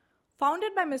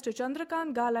Founded by Mr.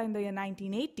 Chandrakant Gala in the year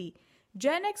 1980,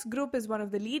 J.mp Group is one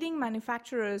of the leading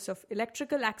manufacturers of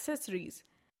electrical accessories.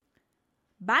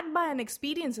 Backed by an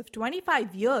experience of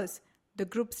 25 years, the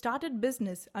group started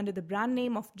business under the brand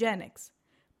name of J.mp,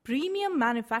 premium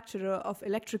manufacturer of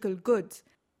electrical goods,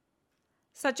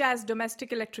 such as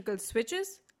domestic electrical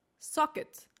switches,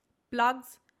 sockets,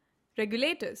 plugs,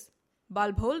 regulators,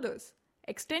 bulb holders,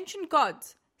 extension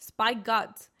cords, spike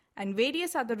guards, and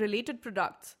various other related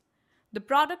products. The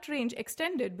product range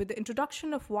extended with the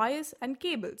introduction of wires and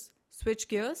cables, switch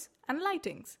gears, and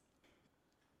lightings.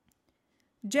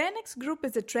 J.mp Group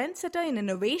is a trendsetter in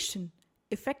innovation,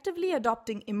 effectively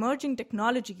adopting emerging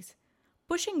technologies,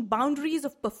 pushing boundaries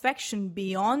of perfection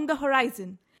beyond the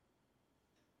horizon.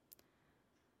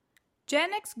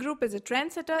 J.mp Group is a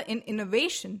trendsetter in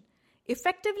innovation,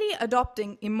 effectively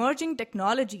adopting emerging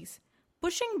technologies,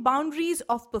 pushing boundaries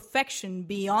of perfection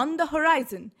beyond the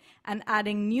horizon, and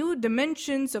adding new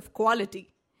dimensions of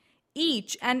quality.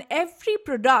 Each and every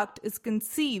product is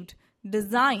conceived,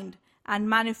 designed, and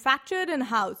manufactured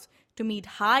in-house to meet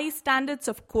high standards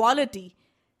of quality,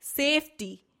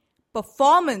 safety,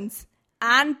 performance,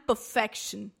 and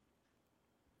perfection.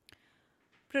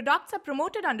 Products are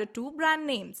promoted under two brand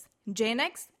names,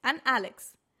 J.mp and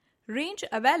Alex. Range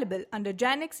available under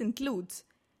J.mp includes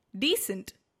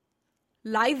Decent,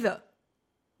 Liza,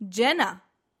 Jenna,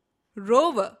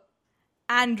 Rover,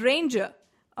 and Ranger,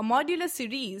 a modular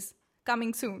series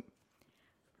coming soon.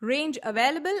 Range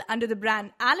available under the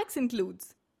brand Alex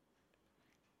includes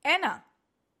Enna,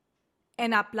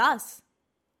 Enna Plus,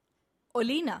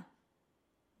 Olina,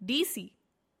 DC,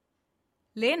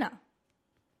 Lena,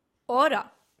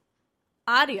 Aura,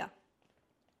 Arya.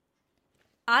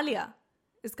 Alia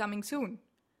is coming soon.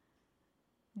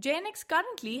 J.mp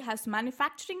currently has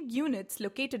manufacturing units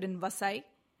located in Vasai,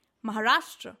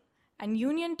 Maharashtra, and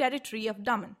Union Territory of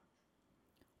Daman.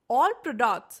 All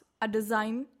products are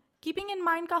designed keeping in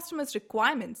mind customers'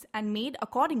 requirements and made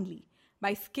accordingly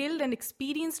by skilled and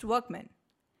experienced workmen.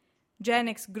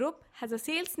 J.mp Group has a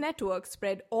sales network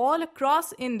spread all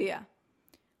across India: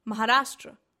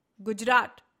 Maharashtra,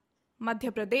 Gujarat,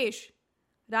 Madhya Pradesh,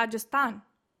 Rajasthan,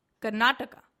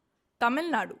 Karnataka,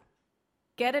 Tamil Nadu,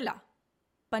 Kerala,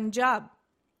 Punjab,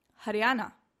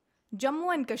 Haryana,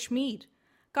 Jammu and Kashmir,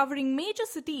 covering major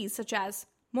cities such as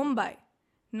Mumbai,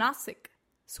 Nasik,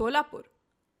 Solapur,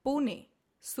 Pune,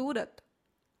 Surat,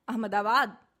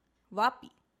 Ahmedabad, Vapi,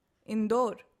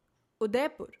 Indore,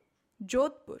 Udaipur,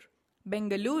 Jodhpur,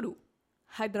 Bengaluru,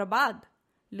 Hyderabad,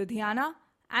 Ludhiana,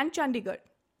 and Chandigarh.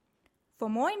 For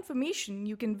more information,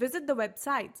 you can visit the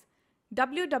websites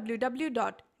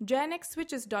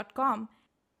www.jnxswitches.com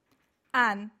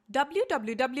and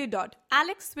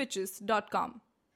www.alexswitches.com.